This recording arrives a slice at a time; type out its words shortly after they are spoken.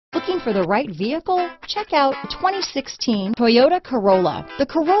Looking for the right vehicle? Check out 2016 Toyota Corolla. The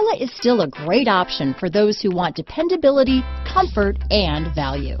Corolla is still a great option for those who want dependability, comfort, and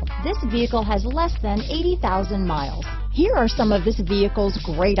value. This vehicle has less than 80,000 miles. Here are some of this vehicle's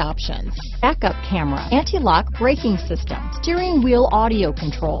great options: backup camera, anti-lock braking system, steering wheel audio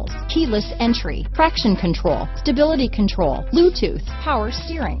controls, keyless entry, traction control, stability control, Bluetooth, power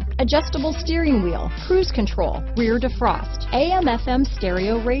steering, adjustable steering wheel, cruise control, rear defrost, AM/FM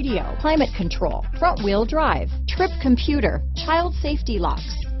stereo radio, climate control, front wheel drive, trip computer, child safety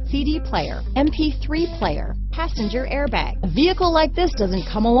locks, CD player, MP3 player, passenger airbag. A vehicle like this doesn't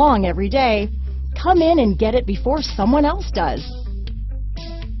come along every day. Come in and get it before someone else does.